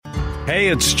Hey,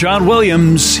 it's John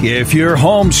Williams. If your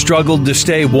home struggled to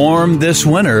stay warm this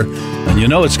winter, and you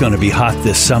know it's going to be hot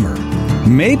this summer,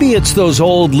 maybe it's those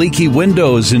old leaky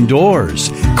windows and doors.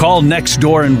 Call Next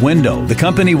Door and Window, the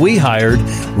company we hired.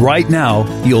 Right now,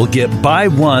 you'll get buy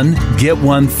one, get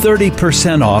one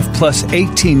 30% off plus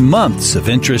 18 months of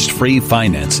interest-free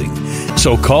financing.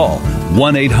 So call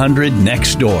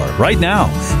 1-800-NEXT-DOOR right now.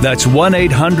 That's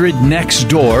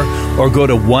 1-800-NEXT-DOOR or go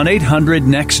to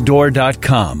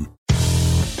 1-800-NEXTDOOR.com.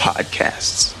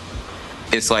 Podcasts.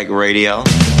 It's like radio,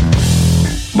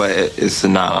 but it's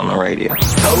not on the radio.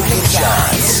 Hogan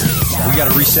Johns. We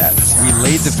got to reset. We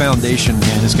laid the foundation,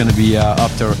 and it's going to be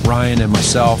up to Ryan and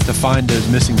myself to find those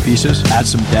missing pieces, add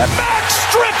some depth. Max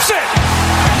strips it!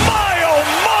 My, oh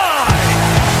my!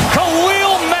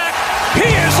 Khalil Mack, he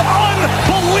is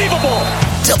unbelievable!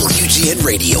 WGN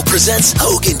Radio presents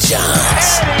Hogan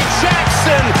Johns. Eddie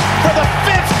Jackson, for the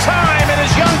 5th time in his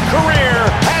young career,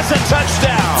 has a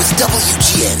touchdown. With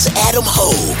WGN's Adam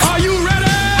Hogue. Are you ready?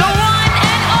 The one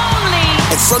and only.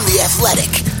 And from The Athletic,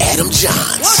 Adam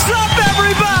Johns. What's up,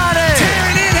 everybody?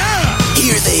 Tearing it up.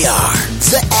 Here they are,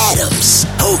 the Adams,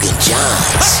 Hogan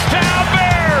Johns. Touchdown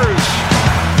Bears!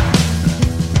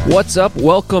 What's up?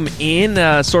 Welcome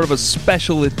in sort of a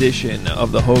special edition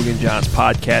of the Hogan Johns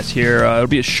podcast here. It'll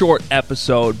be a short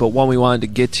episode, but one we wanted to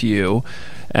get to you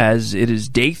as it is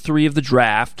day 3 of the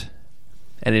draft,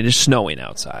 and it is snowing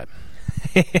outside.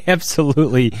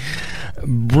 Absolutely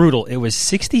brutal. It was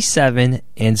 67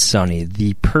 and sunny,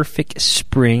 the perfect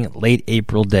spring, late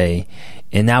April day,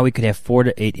 and now we could have 4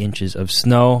 to 8 inches of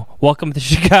snow. Welcome to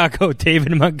Chicago,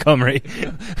 David Montgomery.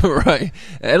 Right.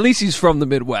 At least he's from the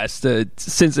Midwest. The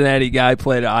Cincinnati guy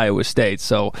played at Iowa State,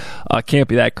 so can't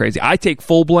be that crazy. I take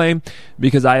full blame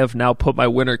because I have now put my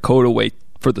winter coat away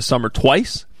for the summer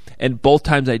twice, and both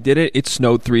times I did it, it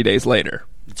snowed 3 days later.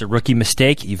 It's a rookie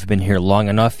mistake. You've been here long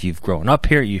enough. You've grown up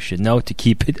here. You should know to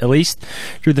keep it at least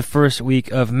through the first week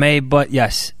of May. But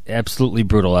yes, absolutely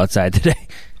brutal outside today.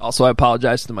 Also, I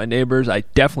apologize to my neighbors. I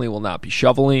definitely will not be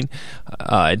shoveling.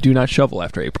 I do not shovel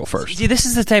after April 1st. See, this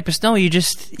is the type of snow you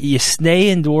stay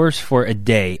indoors for a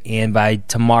day, and by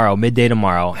tomorrow, midday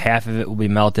tomorrow, half of it will be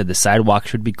melted. The sidewalks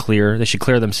should be clear. They should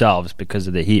clear themselves because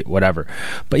of the heat, whatever.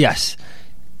 But yes,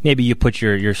 maybe you put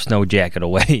your snow jacket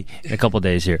away in a couple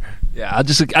days here. Yeah, I'll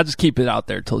just keep it out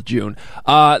there till June.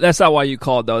 That's not why you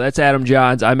called, though. That's Adam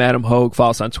Johns. I'm Adam Hogue.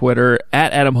 Follow us on Twitter,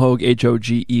 at Adam Hogue,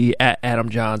 H-O-G-E, at Adam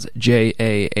Johns,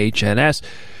 J-A-H-N-S.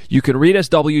 You can read us,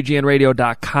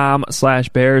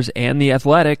 WGNradio.com/Bears and The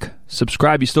Athletic.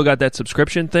 Subscribe. You still got that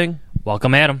subscription thing?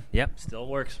 Welcome, Adam. Yep, still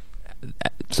works.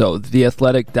 So,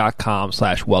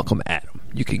 theathletic.com/welcome Adam.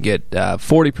 You can get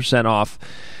 40% off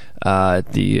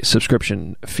the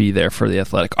subscription fee there for The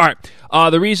Athletic. All right.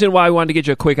 The reason why I wanted to get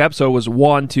you a quick episode was,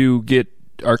 one, to get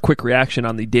our quick reaction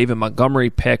on the David Montgomery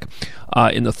pick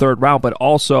in the 3rd round, but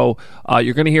also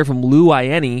you're going to hear from Lou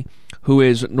Ianni, who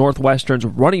is Northwestern's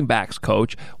running backs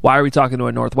coach. Why are we talking to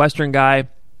a Northwestern guy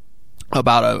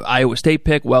about an Iowa State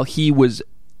pick? Well, he was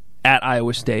at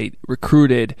Iowa State,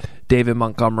 recruited David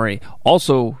Montgomery,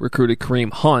 also recruited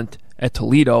Kareem Hunt at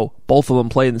Toledo. Both of them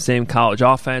played in the same college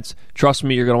offense. Trust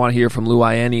me, you're going to want to hear from Lou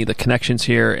Ianni, the connections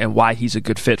here, and why he's a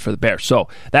good fit for the Bears. So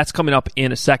that's coming up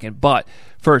in a second. But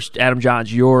first, Adam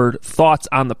Johns, your thoughts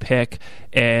on the pick,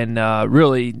 and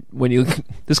really, when you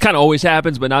this kind of always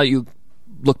happens, but now you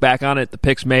look back on it, the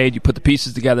pick's made, you put the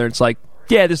pieces together, and it's like,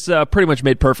 yeah, this pretty much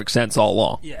made perfect sense all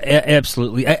along. Yeah,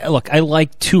 absolutely. Look, I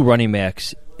like 2 running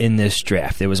backs in this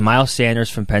draft. It was Miles Sanders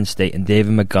from Penn State and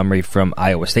David Montgomery from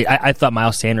Iowa State. I thought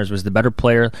Miles Sanders was the better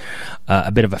player,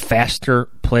 a bit of a faster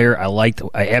player. I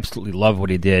absolutely love what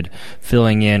he did,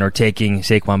 filling in or taking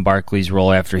Saquon Barkley's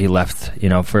role after he left,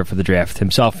 for the draft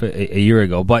himself a year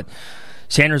ago. But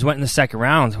Sanders went in the 2nd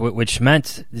round, which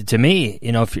meant to me,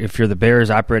 if you're the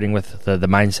Bears operating with the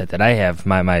mindset that I have,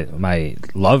 my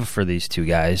love for these 2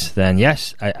 guys, then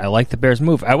yes, I like the Bears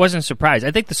move. I wasn't surprised.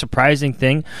 I think the surprising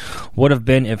thing would have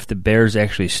been if the Bears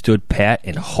actually stood pat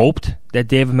and hoped that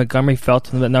David Montgomery fell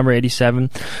to the number 87.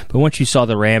 But once you saw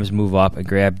the Rams move up and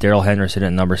grab Darrell Henderson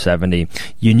at number 70,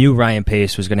 you knew Ryan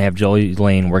Pace was going to have Joey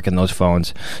Lane working those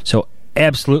phones. So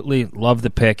absolutely love the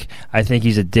pick. I think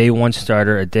he's a day 1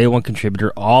 starter, a day 1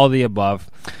 contributor, all the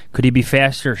above. Could he be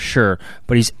faster? Sure.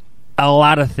 But he's a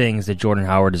lot of things that Jordan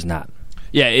Howard is not.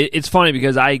 Yeah, it's funny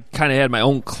because I kind of had my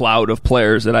own cloud of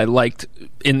players that I liked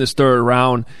in this 3rd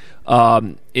round.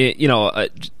 I'm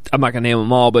not going to name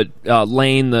them all, but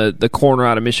Lane, the corner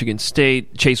out of Michigan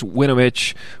State, Chase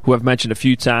Winovich, who I've mentioned a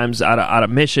few times, out of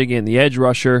Michigan, the edge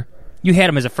rusher. You had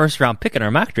him as a 1st-round pick in our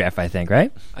mock draft, I think,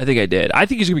 right? I think I did. I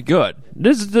think he's going to be good.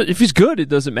 If he's good, it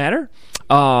doesn't matter.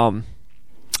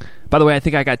 By the way, I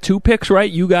think I got 2 picks right.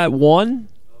 You got 1.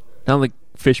 I don't think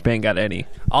Fishbane got any.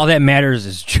 All that matters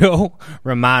is Joe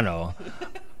Romano,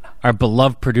 our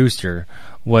beloved producer,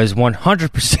 was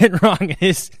 100% wrong in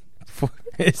his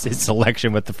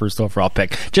selection with the first overall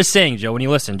pick. Just saying, Joe, when you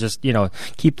listen, just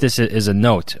keep this as a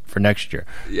note for next year.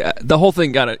 Yeah, the whole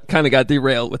thing kind of got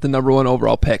derailed with the number 1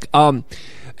 overall pick.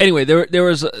 Anyway, there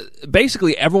was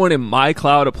basically everyone in my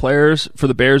cloud of players for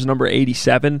the Bears, number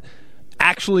 87,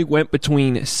 actually went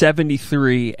between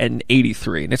 73 and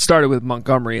 83. And it started with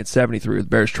Montgomery at 73 with the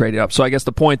Bears traded up. So I guess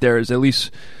the point there is at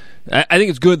least I think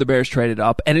it's good the Bears traded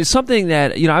up. And it's something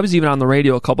that, I was even on the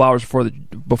radio a couple hours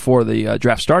before the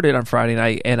draft started on Friday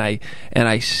night, and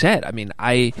I said,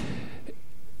 I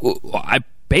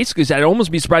basically said I'd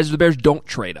almost be surprised if the Bears don't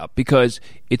trade up, because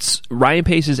it's Ryan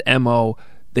Pace's MO.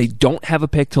 They don't have a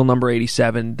pick till number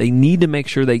 87. They need to make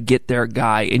sure they get their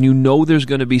guy, and there's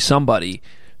going to be somebody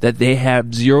that they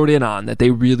have zeroed in on that they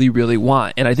really, really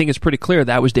want. And I think it's pretty clear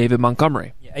that was David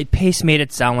Montgomery. Pace made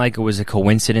it sound like it was a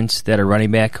coincidence that a running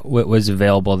back was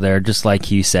available there, just like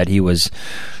he said he was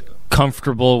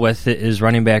comfortable with his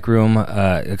running back room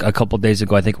a couple days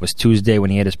ago. I think it was Tuesday when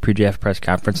he had his pre-draft press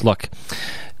conference. Look,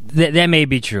 that may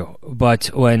be true, but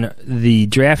when the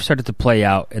draft started to play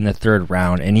out in the 3rd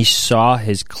round and he saw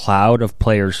his cloud of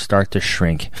players start to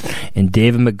shrink, and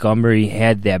David Montgomery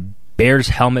had that Bears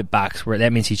helmet box where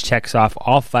that means he checks off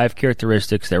all 5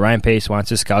 characteristics that Ryan Pace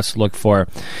wants his scouts to look for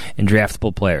in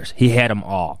draftable players. He had them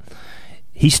all.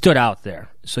 He stood out there.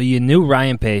 So you knew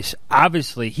Ryan Pace,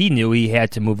 obviously he knew he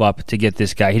had to move up to get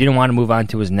this guy. He didn't want to move on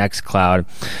to his next cloud.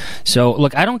 So,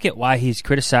 look, I don't get why he's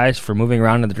criticized for moving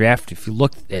around in the draft. If you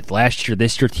look at last year,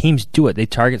 this year, teams do it. They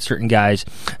target certain guys,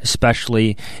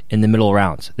 especially in the middle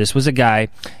rounds. This was a guy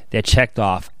that checked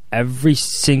off every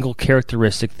single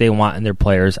characteristic they want in their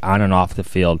players on and off the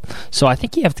field. So I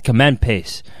think you have to commend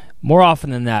Pace more often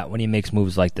than that when he makes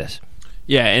moves like this.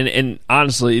 Yeah, and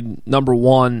honestly, number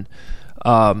 1,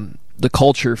 the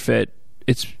culture fit.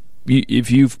 If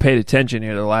you've paid attention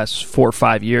here the last 4 or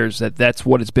 5 years, that's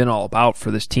what it's been all about for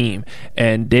this team.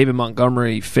 And David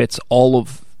Montgomery fits all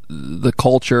of the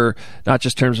culture, not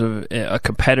just in terms of a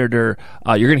competitor.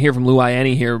 You're going to hear from Lou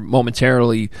Ianni here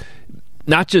momentarily,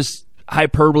 not just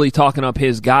hyperbole talking up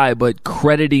his guy, but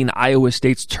crediting Iowa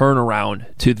State's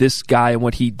turnaround to this guy and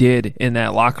what he did in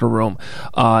that locker room.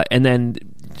 And then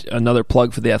another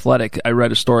plug for The Athletic. I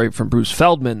read a story from Bruce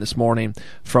Feldman this morning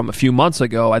from a few months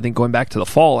ago, I think going back to the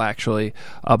fall actually,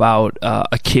 about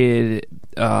a kid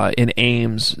in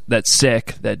Ames that's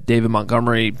sick that David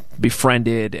Montgomery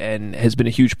befriended and has been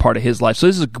a huge part of his life. So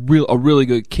this is a really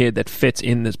good kid that fits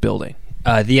in this building.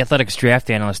 The Athletics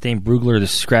draft analyst, Dane Brugler,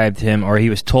 described him, or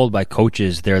he was told by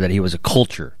coaches there, that he was a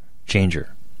culture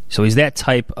changer. So he's that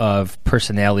type of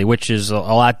personality, which is a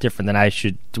lot different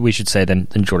than we should say than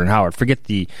Jordan Howard. Forget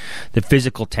the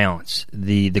physical talents.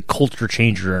 The culture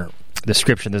changer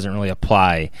description doesn't really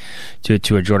apply to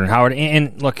a Jordan Howard.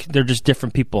 And look, they're just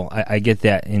different people. I get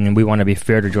that, and we want to be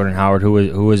fair to Jordan Howard,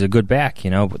 who is a good back.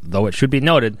 Though it should be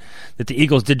noted that the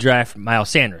Eagles did draft Miles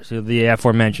Sanders, the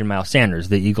aforementioned Miles Sanders.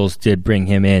 The Eagles did bring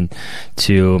him in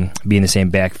to be in the same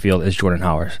backfield as Jordan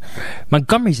Howard.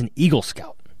 Montgomery's an Eagle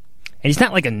Scout, and he's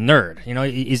not like a nerd.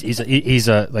 He's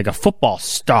like a football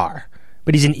star.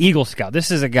 But he's an Eagle Scout.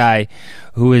 This is a guy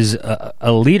who is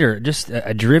a leader, just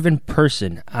a driven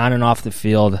person on and off the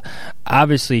field.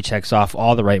 Obviously checks off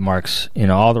all the right marks,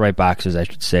 all the right boxes, I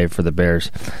should say, for the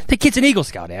Bears. The kid's an Eagle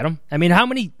Scout, Adam. I mean, how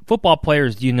many football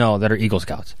players do you know that are Eagle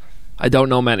Scouts? I don't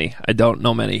know many.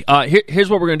 Here's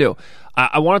what we're going to do.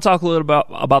 I want to talk a little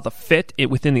about the fit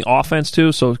within the offense,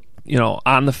 too. So,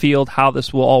 on the field, how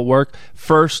this will all work.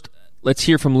 First, let's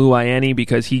hear from Lou Ianni,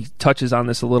 because he touches on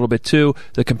this a little bit too.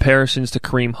 The comparisons to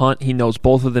Kareem Hunt. He knows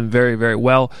both of them very, very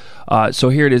well. So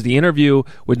here it is, the interview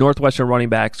with Northwestern running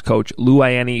backs coach Lou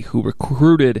Ianni, who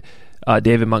recruited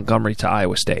David Montgomery to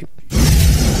Iowa State.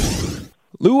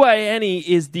 Lou Ianni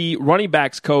is the running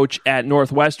backs coach at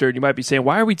Northwestern. You might be saying,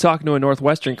 why are we talking to a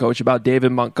Northwestern coach about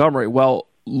David Montgomery? Well,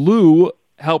 Lou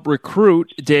helped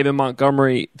recruit David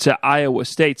Montgomery to Iowa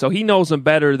State, so he knows him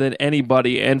better than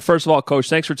anybody. And first of all, Coach,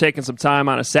 thanks for taking some time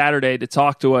on a Saturday to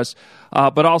talk to us.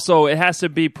 But also, it has to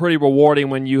be pretty rewarding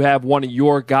when you have one of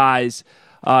your guys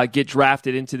get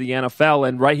drafted into the NFL,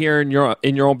 and right here in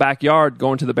your own backyard,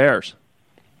 going to the Bears.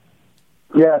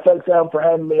 Yeah, thanks, Adam, for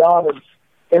having me on.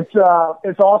 It's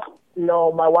awesome.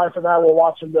 My wife and I were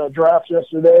watching the draft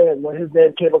yesterday, and when his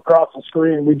name came across the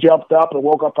screen, we jumped up and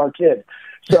woke up our kid.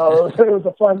 So it was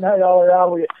a fun night all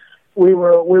around. We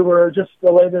were just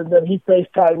elated, and then he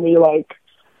FaceTimed me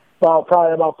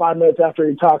probably about 5 minutes after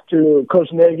he talked to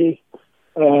Coach Nagy,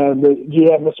 and the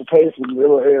GM, Mr. Pace, and it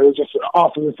was just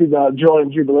awesome to see the joy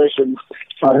and jubilation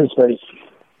on his face.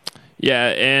 Yeah,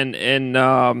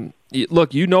 and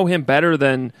look, you know him better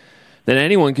than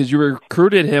anyone because you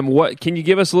recruited him. What can you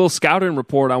give us a little scouting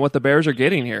report on what the Bears are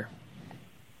getting here?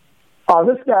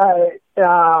 This guy,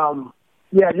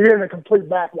 you're getting a complete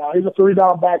back now. He's a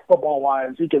 3-down back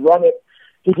football-wise. He can run it.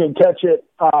 He can catch it.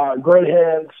 Great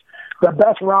hands. The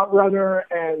best route runner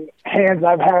and hands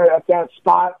I've had at that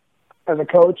spot as a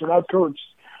coach. And I've coached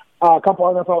a couple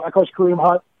of NFL. I coached Kareem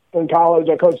Hunt in college.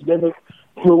 I coached David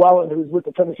Llewellyn, who's with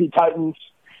the Tennessee Titans.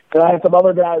 And I had some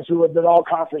other guys who have been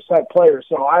all-conference type players.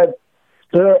 So I've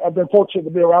been fortunate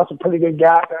to be around some pretty good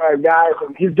guys,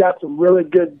 and he's got some really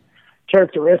good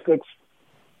characteristics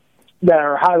that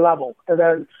are high level. And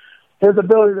then his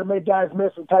ability to make guys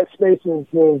miss in tight spaces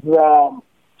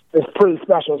is pretty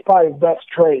special. It's probably his best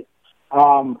trait.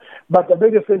 But the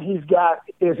biggest thing he's got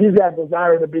is he's got a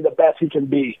desire to be the best he can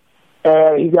be.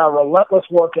 And he's got a relentless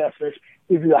work ethic.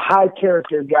 He's a high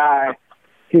character guy.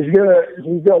 He's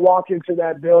gonna walk into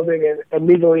that building and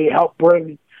immediately help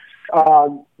bring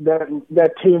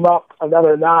that team up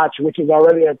another notch, which is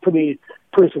already a pretty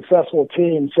successful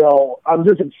team. So I'm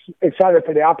just excited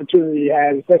for the opportunity he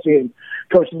has, especially in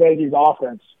Coach Nagy's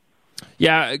offense.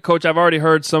 Yeah, Coach, I've already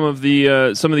heard some of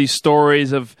these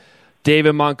stories of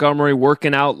David Montgomery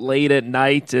working out late at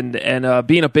night and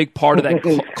being a big part of that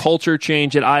culture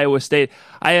change at Iowa State.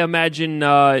 I imagine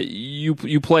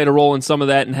you played a role in some of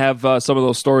that and have some of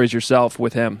those stories yourself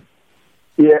with him.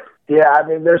 Yeah. I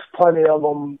mean, there's plenty of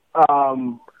them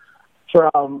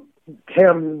from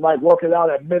him like working out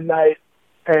at midnight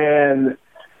and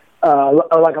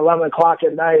or like 11 o'clock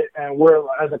at night, and we're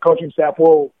as a coaching staff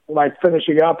we're like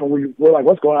finishing up, and we're like,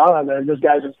 what's going on there? And this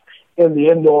guy's just in the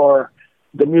indoor,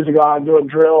 the music on, doing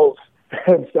drills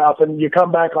and stuff. And you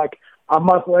come back like a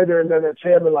month later, and then it's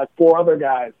him and like 4 other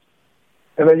guys.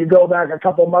 And then you go back a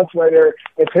couple months later,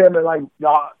 it's him and like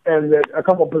a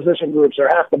couple position groups or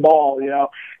half the ball. You know,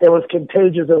 it was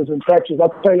contagious. It was infectious. I'll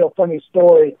tell you a funny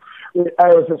story. It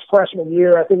was his freshman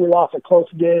year. I think we lost a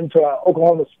close game to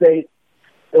Oklahoma State.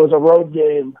 It was a road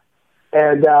game,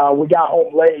 and we got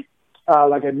home late,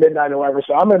 like at midnight or whatever.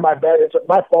 So I'm in my bed.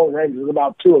 My phone rings. It was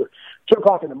about 2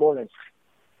 o'clock in the morning.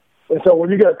 And so when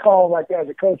you get a call like that as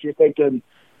a coach, you're thinking,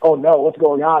 oh, no, what's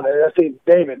going on? And I see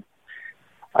David.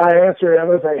 I answered, and I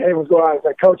was like, hey, what's going on? He's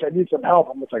like, Coach, I need some help.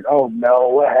 I'm just like, oh, no,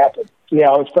 what happened? You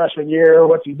know, it's freshman year.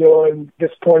 What's he doing?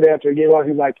 Disappointed after a game.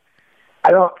 He's like,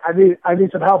 I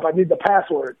need some help. I need the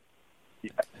password.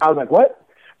 I was like, what?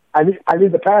 I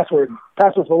need the password.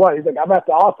 Password for what? He's like, I'm at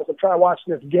the office. I'm trying to watch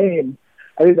this game.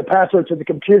 I need the password to the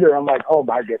computer. I'm like, oh,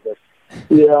 my goodness.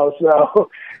 You know, so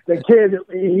the kid,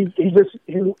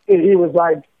 he was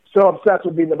like so obsessed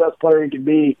with being the best player he could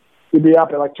be. He'd be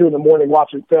up at like 2 a.m.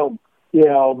 watching film, you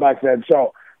know, back then.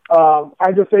 So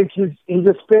I just think he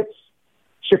just fits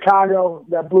Chicago,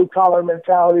 that blue collar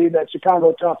mentality, that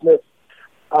Chicago toughness.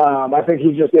 I think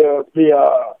he's just going to be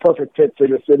a perfect fit for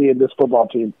the city and this football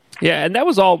team. Yeah, and that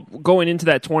was all going into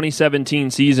that 2017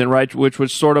 season, right, which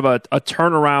was sort of a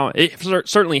turnaround.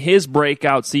 Certainly his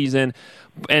breakout season,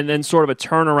 and then sort of a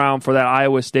turnaround for that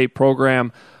Iowa State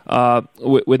program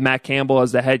with Matt Campbell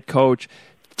as the head coach.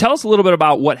 Tell us a little bit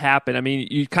about what happened. I mean,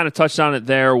 you kind of touched on it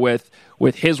there with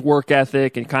his work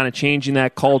ethic and kind of changing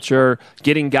that culture,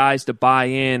 getting guys to buy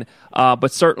in.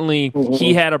 But certainly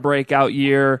he had a breakout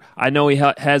year. I know he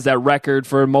has that record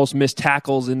for most missed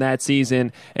tackles in that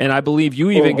season. And I believe you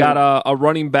even got a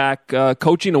running back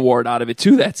coaching award out of it,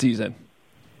 too, that season.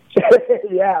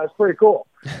 Yeah, it was pretty cool.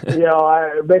 You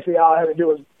know, basically all I had to do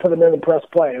was put him in and press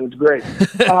play. It was great.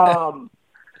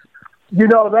 You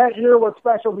know, that year was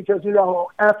special because, you know,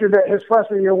 after his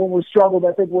freshman year when we struggled,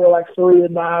 I think we were like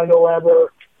 3-9 or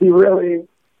whatever, he really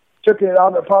took it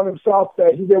upon himself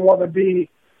that he didn't want to be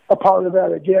a part of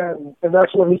that again. And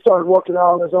that's when he started working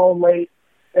out on his own late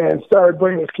and started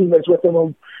bringing his teammates with him.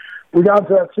 And we got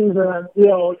to that season, and,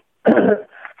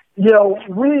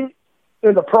 we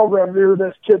in the program knew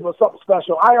this kid was something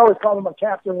special. I always called him a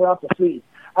captain without the C.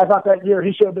 I thought that year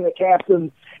he should have been a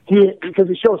captain because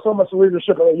he showed so much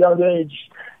leadership at a young age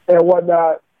and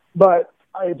whatnot. But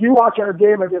if you watch our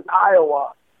game against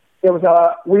Iowa, it was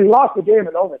we lost the game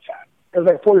in overtime. It was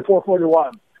like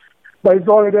 44-41. But he's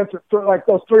going against like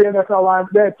those 3 NFL line.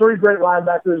 They had 3 great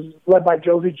linebackers led by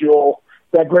Josie Jewell.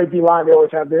 That great D line they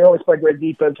always have. They always play great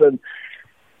defense, and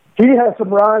he had some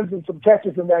runs and some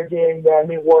catches in that game that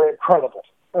were incredible.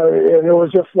 And it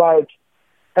was just like.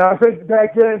 And I think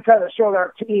back then kind of showed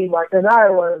our team, like, in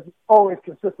Iowa is always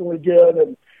consistently good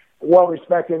and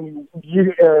well-respected.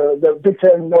 The Big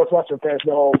Ten Northwestern fans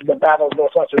know the battle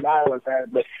Northwestern and Iowa's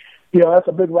had. But that's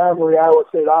a big rivalry, Iowa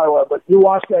State, Iowa. But you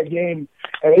watched that game,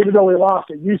 and even though we lost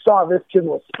it, you saw this kid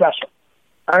was special.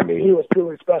 I mean, he was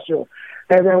truly special.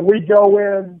 And then we go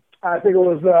in, I think it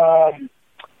was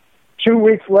 2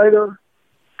 weeks later,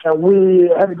 and we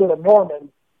had to go to Norman.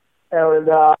 And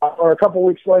or a couple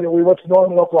weeks later, we went to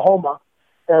Norman, Oklahoma,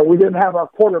 and we didn't have our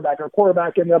quarterback. Our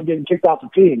quarterback ended up getting kicked off the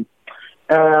team.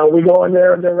 We go in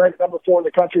there, and they're ranked number 4 in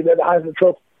the country. They're the Heisman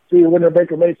Trophy winner,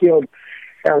 Baker Mayfield.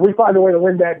 And we find a way to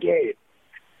win that game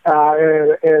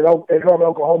in Norman,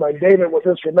 Oklahoma. And David was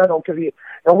instrumental because it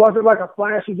wasn't like a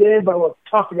flashy game, but it was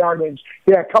tough yardage.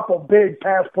 He had a couple big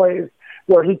pass plays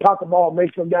where he caught the ball and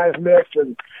made some guys miss.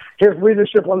 And his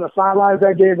leadership on the sidelines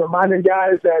that game reminded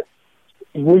guys that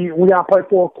we got to play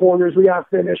 4 quarters, we got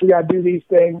to finish, we got to do these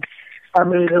things. I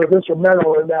mean, it was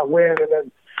instrumental in that win. And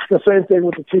then the same thing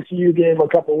with the TCU game a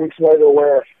couple of weeks later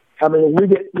where, I mean,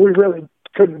 we really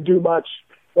couldn't do much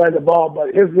running the ball,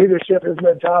 but his leadership, his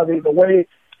mentality, the way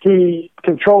he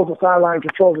controls the sideline,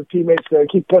 controls his teammates to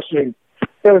keep pushing,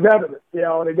 it was evident,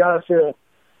 and it got us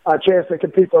a chance to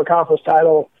compete for a conference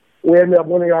title. We ended up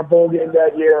winning our bowl game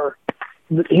that year.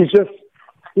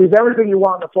 He's everything you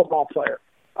want in a football player,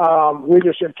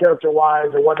 leadership, character-wise,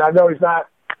 and whatnot. I know he's not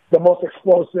the most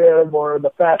explosive or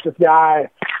the fastest guy,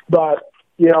 but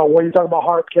when you talk about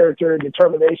heart, character,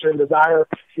 determination, desire,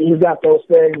 he's got those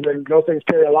things, and those things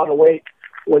carry a lot of weight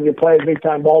when you're playing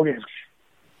big-time ball games.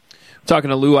 Talking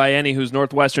to Lou Ianni, who's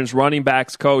Northwestern's running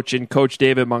backs coach, and Coach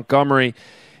David Montgomery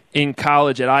in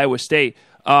college at Iowa State.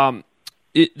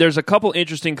 There's a couple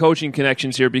interesting coaching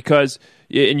connections here because,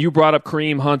 and you brought up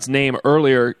Kareem Hunt's name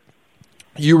earlier,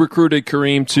 you recruited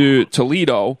Kareem to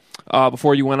Toledo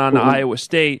before you went on to Iowa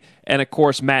State. And, of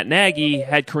course, Matt Nagy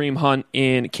had Kareem Hunt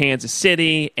in Kansas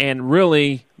City. And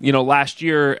really, last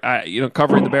year,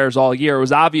 covering the Bears all year, it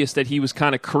was obvious that he was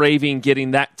kind of craving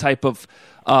getting that type of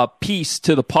piece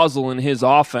to the puzzle in his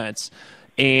offense.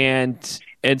 And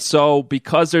so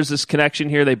because there's this connection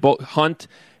here, they both, Hunt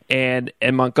and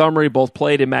Montgomery, both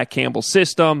played in Matt Campbell's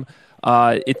system.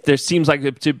 There seems like,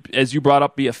 as you brought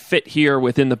up, be a fit here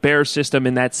within the Bears system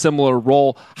in that similar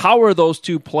role. How are those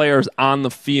two players on the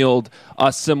field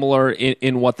similar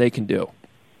in what they can do?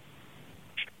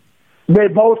 They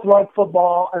both love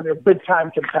football, and they're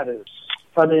big-time competitors.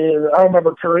 I mean, I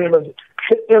remember Kareem was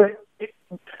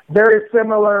very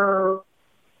similar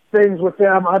things with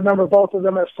them. I remember both of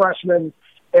them as freshmen,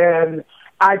 and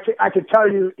I could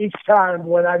tell you each time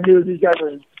when I knew these guys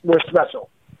were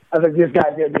special. I think this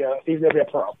guy's he's gonna be a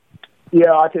pro.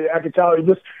 I could tell you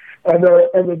just, and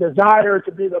the desire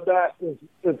to be the best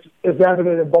is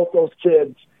evident in both those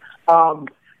kids.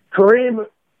 Kareem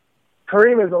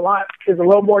is a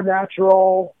little more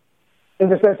natural in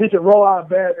the sense he can roll out of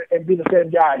bed and be the same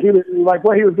guy. He was like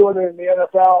what he was doing in the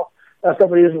NFL. That's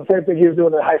somebody who's the same thing he was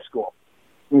doing in high school.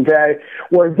 Okay,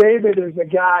 where David is a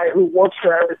guy who works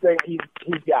for everything he's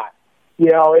got.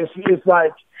 It's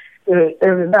like.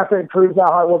 And nothing proves how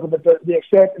hard it was, but the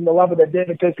extent and the level that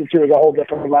David takes it to is a whole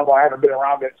different level. I haven't been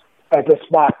around it at this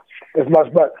spot as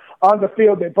much, but on the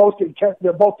field, they're both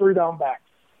 3-down backs.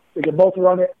 They can both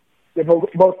run it. They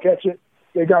both catch it.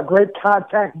 They got great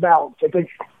contact balance. I think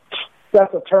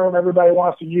that's a term everybody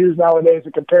wants to use nowadays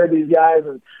to compare these guys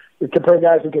and compare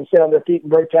guys who can stay on their feet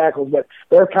and break tackles. But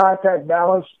their contact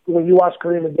balance, when you watch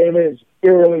Kareem and David, is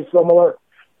eerily similar.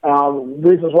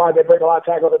 Reasons why they break a lot of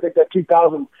tackles. I think that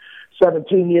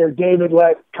 2017 year, David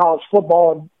led college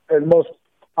football in most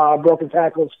broken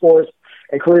tackles forced,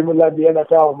 and Kareem led the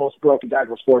NFL in most broken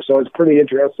tackles forced. So it's pretty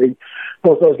interesting.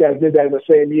 Both those guys did that in the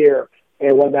same year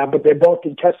and whatnot, but they both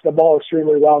can catch the ball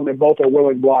extremely well, and they both are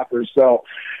willing blockers. So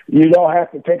you don't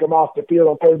have to take them off the field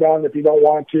on third down if you don't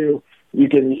want to. You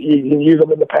can use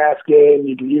them in the pass game.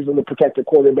 You can use them to protect the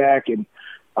quarterback, and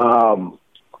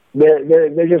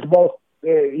they're just both.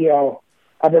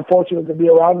 I've been fortunate to be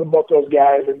around them, both those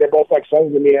guys, and they're both like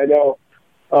sons to me. I know.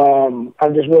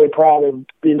 I'm just really proud of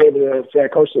being able to say I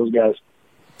coach those guys.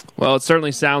 Well, it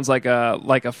certainly sounds like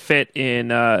a fit in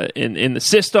the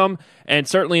system, and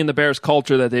certainly in the Bears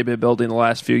culture that they've been building the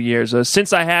last few years.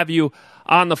 Since I have you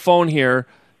on the phone here,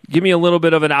 give me a little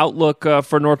bit of an outlook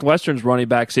for Northwestern's running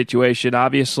back situation.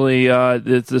 Obviously,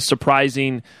 the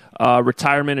surprising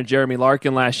retirement of Jeremy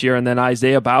Larkin last year, and then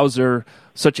Isaiah Bowser,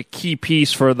 such a key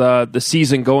piece for the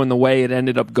season going the way it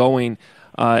ended up going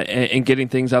and getting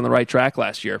things on the right track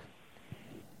last year.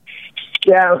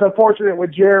 Yeah, it was unfortunate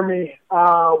with Jeremy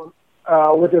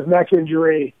with his neck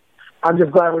injury. I'm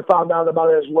just glad we found out about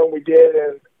it when we did.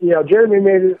 And, Jeremy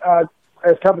made it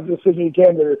as tough a decision he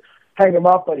can to hang him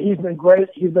up, but he's been great.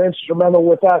 He's been instrumental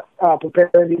with us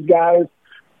preparing these guys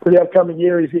for the upcoming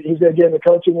year. He's going to get into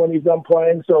coaching when he's done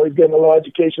playing, so he's getting a little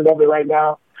education of it right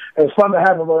now. And it's fun to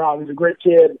have him around. He's a great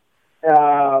kid,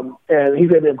 and he's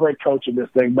going to be a great coach in this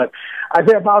thing. But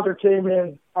Isaiah Bowser came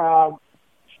in,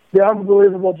 did an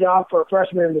unbelievable job for a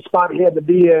freshman in the spot he had to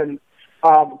be in.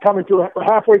 Coming through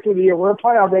halfway through the year, we're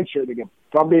playing our redshirt again.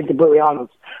 If I'm being completely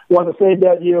honest, want to save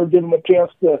that year, give him a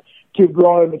chance to keep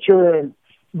growing and maturing.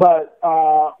 But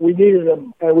we needed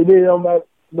him, and we needed him at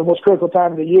the most critical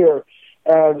time of the year.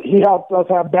 And he helped us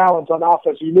have balance on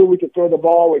offense. You knew we could throw the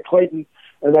ball with Clayton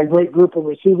and that great group of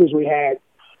receivers we had.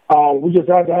 We just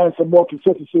had to have some more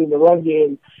consistency in the run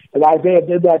game, and Isaiah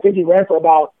did that. I think he ran for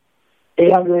about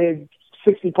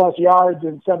 860-plus yards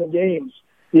in 7 games,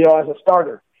 as a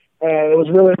starter. And it was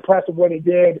really impressive what he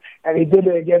did, and he did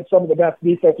it against some of the best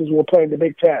defenses we were playing in the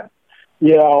Big Ten.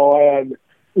 And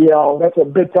that's a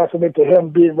big testament to him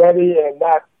being ready and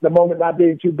not the moment not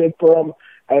being too big for him,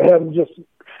 and him just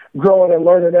growing and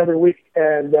learning every week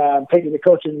and taking the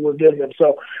coaching we're giving him.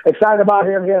 So excited about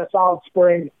him. He had a solid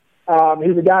spring.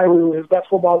 He's a guy who his best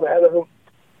football is ahead of him,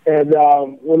 and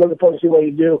we're looking forward to see what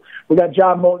he do. We got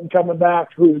John Moten coming back,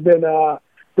 who's been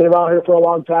around here for a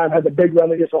long time, had the big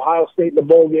run against Ohio State in the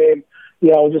bowl game.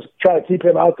 Just try to keep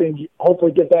him out there and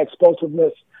hopefully get that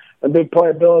explosiveness and big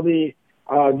playability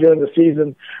during the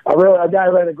season. A guy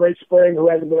who had a great spring who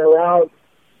hasn't been around,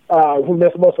 who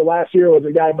missed most of last year, was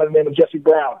a guy by the name of Jesse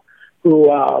Brown, who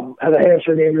had a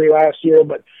hamstring injury last year,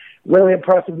 but really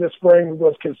impressive this spring,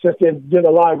 was consistent, did a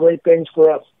lot of great things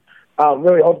for us.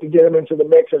 Really hope to get him into the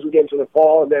mix as we get into the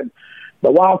fall. And then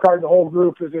the wild card in the whole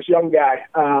group is this young guy,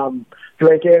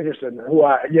 Drake Anderson, who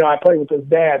I played with his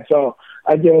dad, so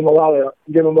I give him a lot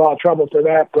of trouble for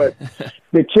that. But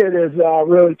the kid is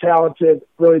really talented,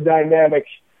 really dynamic.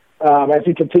 As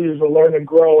he continues to learn and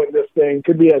grow in this thing,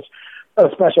 could be a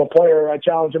special player. I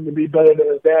challenge him to be better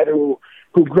than his dad, who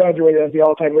graduated as the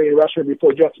all-time leading rusher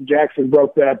before Justin Jackson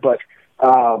broke that. But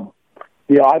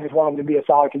I just want him to be a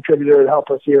solid contributor and help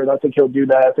us here, and I think he'll do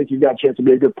that. I think he's got a chance to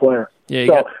be a good player.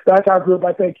 Yeah, that's our group.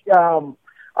 I think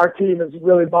our team is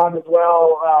really bonded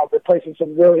well, replacing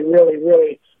some really, really,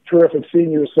 really terrific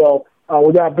seniors. So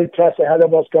we got a big test ahead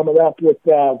of us coming up with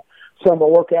summer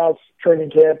workouts,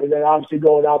 training camp, and then obviously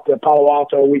going out to Palo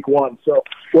Alto week 1. So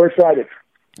we're excited.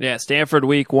 Yeah, Stanford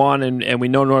week 1, and we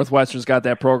know Northwestern's got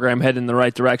that program heading in the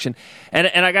right direction. And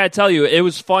I got to tell you, it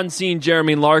was fun seeing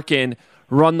Jeremy Larkin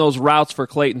run those routes for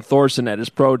Clayton Thorson at his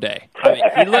pro day.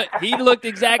 I mean, he looked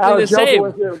exactly the same.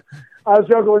 I was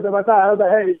joking with him. I was like,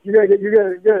 "Hey, you're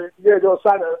gonna go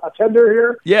sign a tender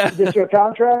here? Yeah, get your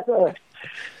contract." So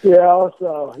it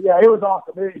was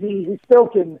awesome. He still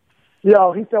can, he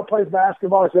still plays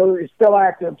basketball, so he's still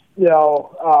active,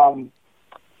 and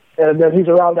then he's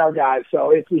around our guys.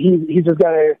 So he's just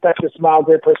got an infectious smile,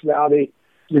 great personality.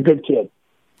 He's a good kid.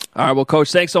 All right, well,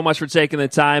 Coach, thanks so much for taking the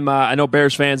time. I know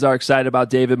Bears fans are excited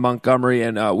about David Montgomery,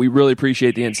 and we really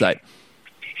appreciate the insight.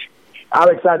 I'm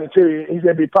excited, too. He's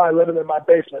going to be probably living in my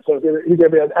basement, so he's going to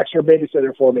be an extra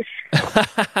babysitter for me.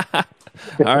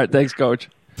 All right, thanks, Coach.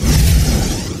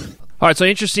 All right, so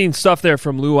interesting stuff there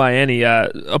from Lou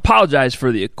Ianni. Apologize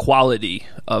for the quality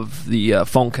of the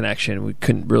phone connection. We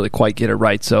couldn't really quite get it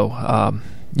right, so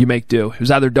you make do. It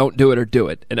was either don't do it or do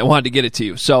it, and I wanted to get it to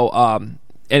you. So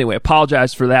anyway,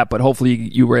 apologize for that, but hopefully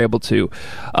you were able to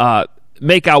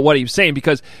make out what he was saying,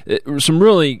 because there was some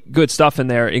really good stuff in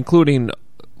there, including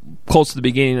close to the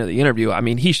beginning of the interview. I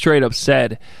mean, he straight up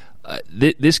said,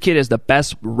 this kid has the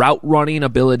best route running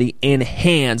ability in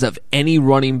hands of any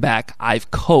running back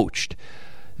I've coached.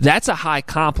 That's a high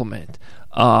compliment.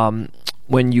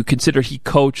 When you consider he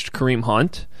coached Kareem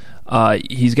Hunt,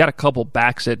 he's got a couple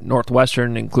backs at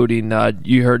Northwestern, including,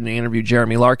 you heard in the interview,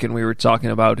 Jeremy Larkin we were talking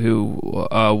about, who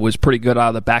was pretty good out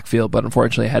of the backfield, but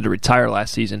unfortunately had to retire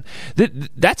last season.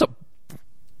 That's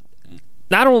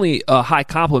not only a high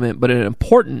compliment, but an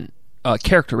important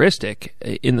characteristic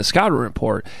in the scouting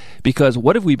report, because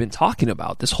what have we been talking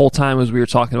about this whole time as we were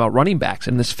talking about running backs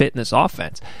and this fit in this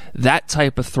offense? That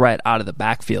type of threat out of the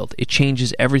backfield, it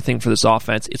changes everything for this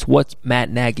offense. It's what Matt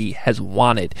Nagy has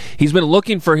wanted. He's been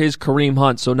looking for his Kareem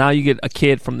Hunt, so now you get a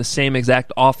kid from the same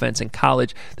exact offense in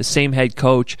college, the same head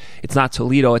coach. It's not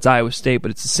Toledo, it's Iowa State,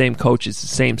 but it's the same coach, it's the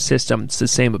same system, it's the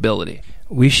same ability.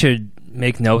 We should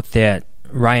make note that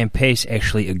Ryan Pace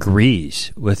actually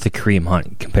agrees with the Kareem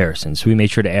Hunt comparisons. We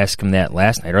made sure to ask him that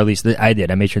last night, or at least I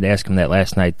did. I made sure to ask him that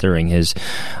last night during his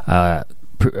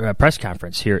press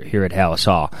conference here at Hallis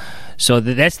Hall. So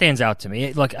that stands out to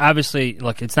me. Obviously,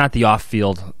 it's not the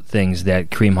off-field things that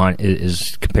Kareem Hunt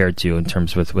is compared to in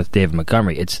terms with David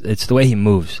Montgomery. It's the way he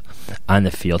moves on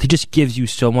the field. He just gives you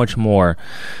so much more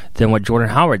than what Jordan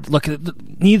Howard. Look,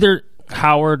 neither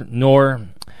Howard nor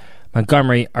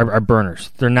Montgomery are burners.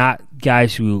 They're not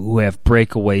guys who have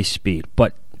breakaway speed.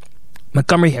 But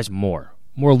Montgomery has more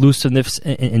elusiveness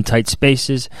in tight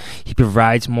spaces. He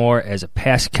provides more as a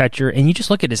pass catcher, and you just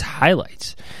look at his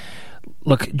highlights.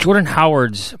 Look, Jordan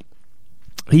Howard's,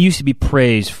 he used to be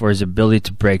praised for his ability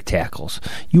to break tackles.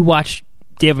 You watch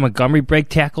David Montgomery break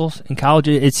tackles in college,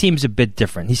 it seems a bit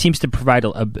different. He seems to provide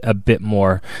a bit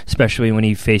more, especially when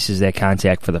he faces that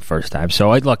contact for the first time.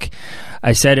 So,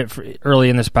 I said it early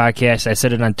in this podcast. I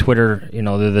said it on Twitter,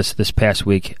 this past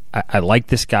week. I like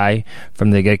this guy from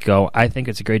the get-go. I think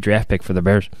it's a great draft pick for the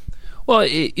Bears. Well,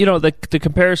 the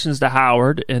comparisons to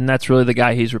Howard, and that's really the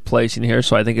guy he's replacing here,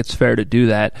 so I think it's fair to do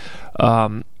that.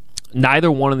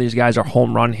 Neither one of these guys are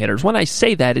home run hitters. When I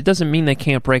say that, it doesn't mean they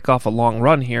can't break off a long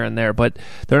run here and there, but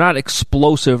they're not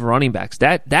explosive running backs.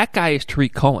 That guy is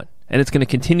Tariq Cohen, and it's going to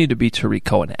continue to be Tariq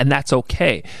Cohen, and that's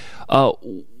okay.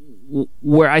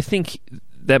 Where I think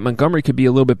that Montgomery could be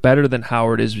a little bit better than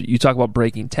Howard is you talk about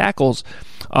breaking tackles,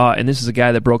 and this is a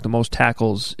guy that broke the most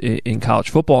tackles in college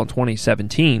football in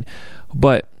 2017,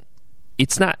 but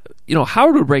it's not,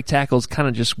 Howard would break tackles kind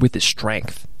of just with his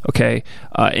strength, okay?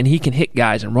 And he can hit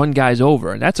guys and run guys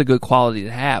over, and that's a good quality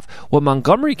to have. What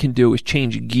Montgomery can do is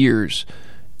change gears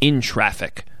in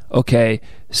traffic, okay?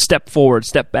 Step forward,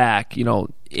 step back,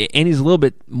 and he's a little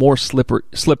bit more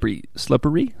slipperier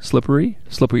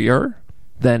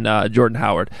than Jordan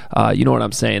Howard. You know what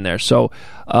I'm saying there. So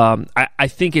I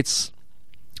think it's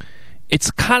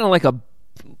kind of like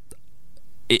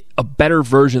a better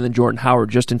version than Jordan Howard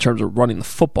just in terms of running the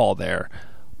football there.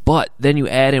 But then you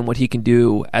add in what he can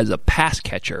do as a pass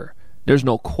catcher. There's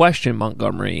no question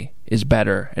Montgomery is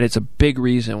better, and it's a big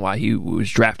reason why he was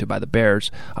drafted by the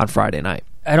Bears on Friday night.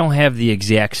 I don't have the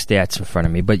exact stats in front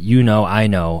of me, but I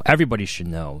know, everybody should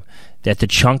know that the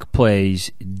chunk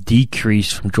plays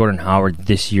decreased from Jordan Howard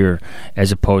this year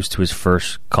as opposed to his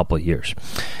first couple of years.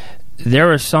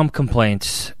 There are some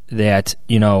complaints that,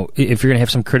 if you're going to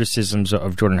have some criticisms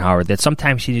of Jordan Howard, that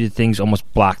sometimes he needed things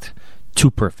almost blocked too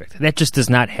perfect. That just does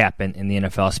not happen in the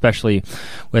NFL, especially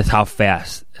with how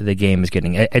fast the game is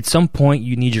getting. At some point,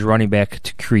 you need your running back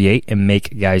to create and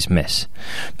make guys miss.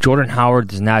 Jordan Howard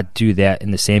does not do that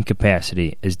in the same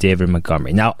capacity as David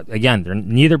Montgomery. Now, again,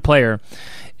 neither player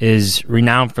is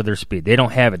renowned for their speed. They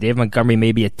don't have it. David Montgomery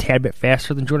may be a tad bit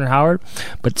faster than Jordan Howard,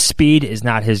 but speed is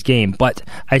not his game. But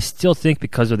I still think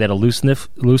because of that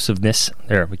elusiveness,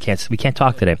 there we can't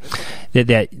talk today.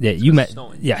 That you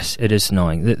yes, it is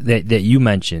snowing. That you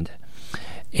mentioned,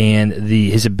 and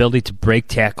his ability to break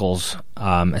tackles,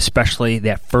 especially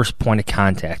that first point of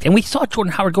contact. And we saw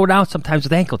Jordan Howard go down sometimes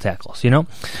with ankle tackles.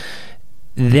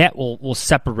 That will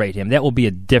separate him. That will be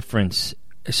a difference,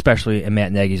 especially in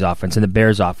Matt Nagy's offense and the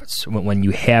Bears' offense, when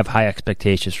you have high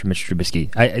expectations for Mr.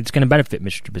 Trubisky. It's going to benefit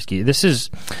Mr. Trubisky. This is,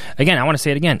 again, I want to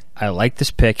say it again, I like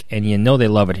this pick, and they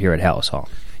love it here at Hallis Hall.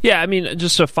 Yeah, I mean,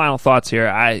 just some final thoughts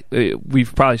here.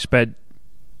 We've probably spent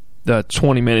the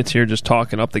 20 minutes here just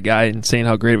talking up the guy and saying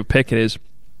how great of a pick it is.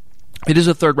 It is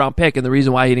a third-round pick, and the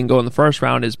reason why he didn't go in the first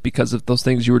round is because of those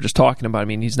things you were just talking about. I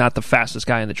mean, he's not the fastest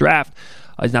guy in the draft.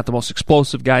 He's not the most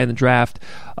explosive guy in the draft.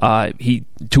 He,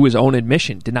 to his own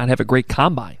admission, did not have a great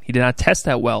combine. He did not test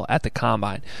that well at the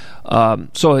combine.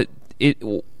 So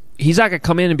he's not going to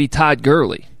come in and be Todd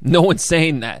Gurley. No one's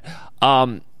saying that.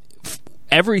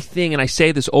 Everything, and I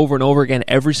say this over and over again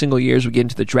every single year as we get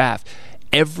into the draft,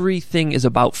 everything is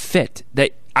about fit.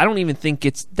 That I don't even think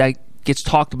that gets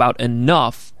talked about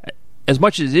enough. As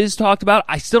much as it is talked about,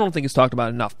 I still don't think it's talked about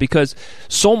enough because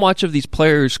so much of these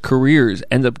players' careers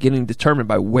end up getting determined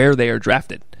by where they are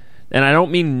drafted. And I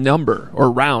don't mean number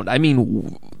or round. I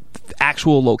mean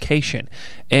actual location.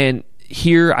 And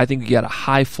here I think you got a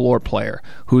high floor player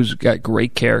who's got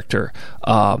great character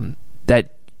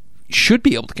that should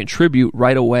be able to contribute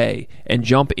right away and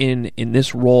jump in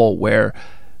this role where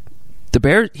the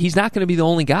Bears, he's not going to be the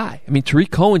only guy. I mean,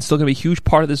 Tariq Cohen's still going to be a huge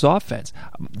part of this offense.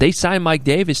 They signed Mike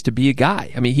Davis to be a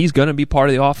guy. I mean, he's going to be part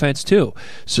of the offense too.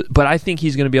 So, but I think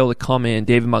he's going to be able to come in,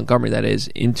 David Montgomery that is,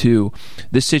 into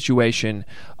this situation,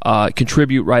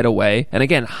 contribute right away. And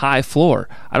again, high floor.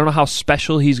 I don't know how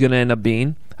special he's going to end up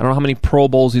being. I don't know how many Pro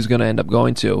Bowls he's going to end up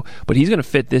going to, but he's going to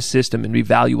fit this system and be a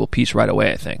valuable piece right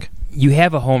away, I think. You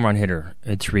have a home run hitter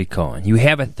in Tariq Cohen. You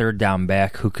have a third down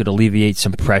back who could alleviate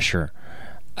some pressure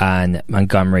on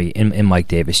Montgomery and Mike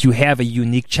Davis. You have a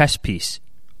unique chess piece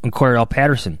in Cordell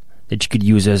Patterson that you could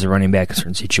use as a running back in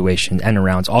certain situations, end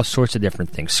arounds, all sorts of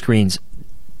different things, screens,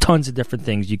 tons of different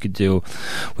things you could do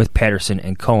with Patterson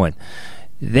and Cohen.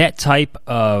 That type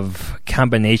of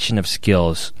combination of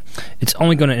skills, it's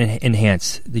only going to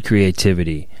enhance the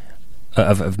creativity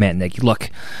of Matt Nagy. Look,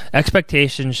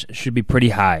 expectations should be pretty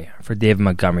high for David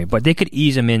Montgomery, but they could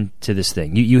ease him into this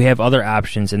thing. You have other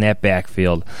options in that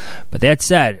backfield. But that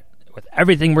said, with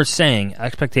everything we're saying,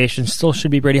 expectations still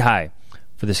should be pretty high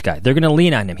for this guy. They're going to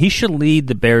lean on him. He should lead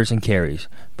the Bears in carries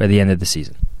by the end of the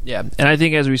season. Yeah, and I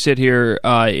think as we sit here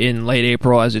in late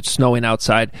April, as it's snowing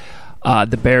outside,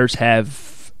 the Bears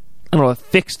have, I don't know if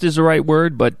fixed is the right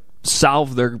word, but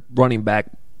solved their running back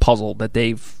puzzle that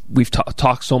we've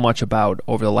talked so much about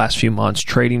over the last few months,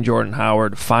 trading Jordan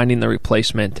Howard, finding the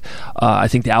replacement. I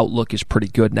think the outlook is pretty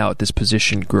good now at this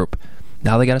position group.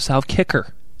 Now they got to solve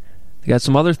kicker. They got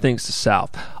some other things to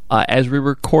solve. As we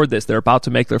record this, they're about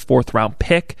to make their 4th-round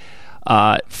pick.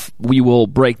 We will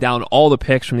break down all the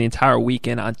picks from the entire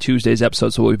weekend on Tuesday's episode,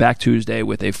 so we'll be back Tuesday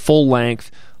with a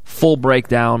full-length, full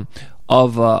breakdown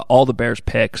of all the Bears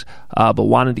picks, but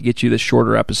wanted to get you this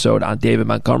shorter episode on David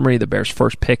Montgomery, the Bears'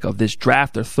 first pick of this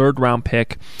draft, their 3rd-round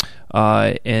pick,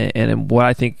 and what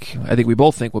I think we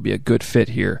both think will be a good fit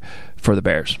here for the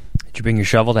Bears. Did you bring your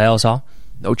shovel to Ellis Hall?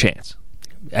 No chance.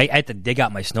 I had to dig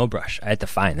out my snow brush. I had to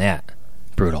find that.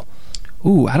 Brutal.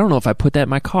 Ooh, I don't know if I put that in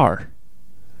my car.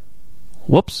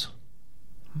 Whoops.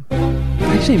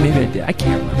 Actually, maybe I did. I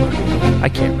can't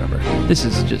remember. This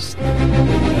is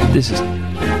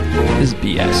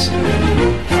BS.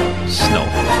 Snow.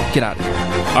 Get out of here.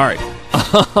 All right.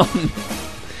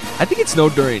 I think it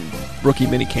snowed during rookie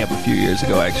minicamp a few years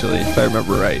ago, actually, if I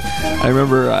remember right. I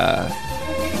remember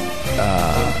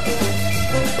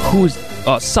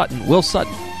Will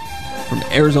Sutton from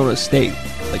Arizona State,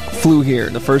 flew here,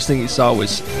 and the first thing he saw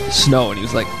was snow, and he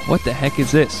was like, what the heck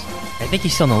is this? I think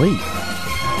he's still in the league.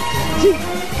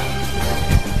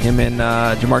 Him and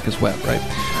Jamarcus Webb, right?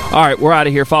 All right, we're out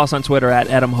of here. Follow us on Twitter at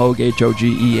Adam Hoge,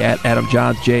 H-O-G-E, at Adam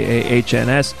Johns,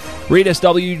 J-A-H-N-S. Read us,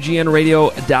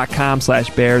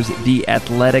 WGNradio.com/Bears,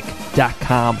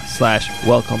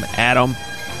 TheAthletic.com/Welcome Adam.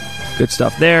 Good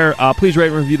stuff there. Please rate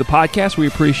and review the podcast. We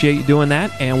appreciate you doing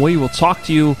that, and we will talk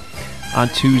to you on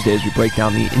Tuesday as we break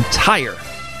down the entire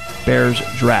Bears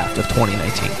draft of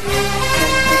 2019.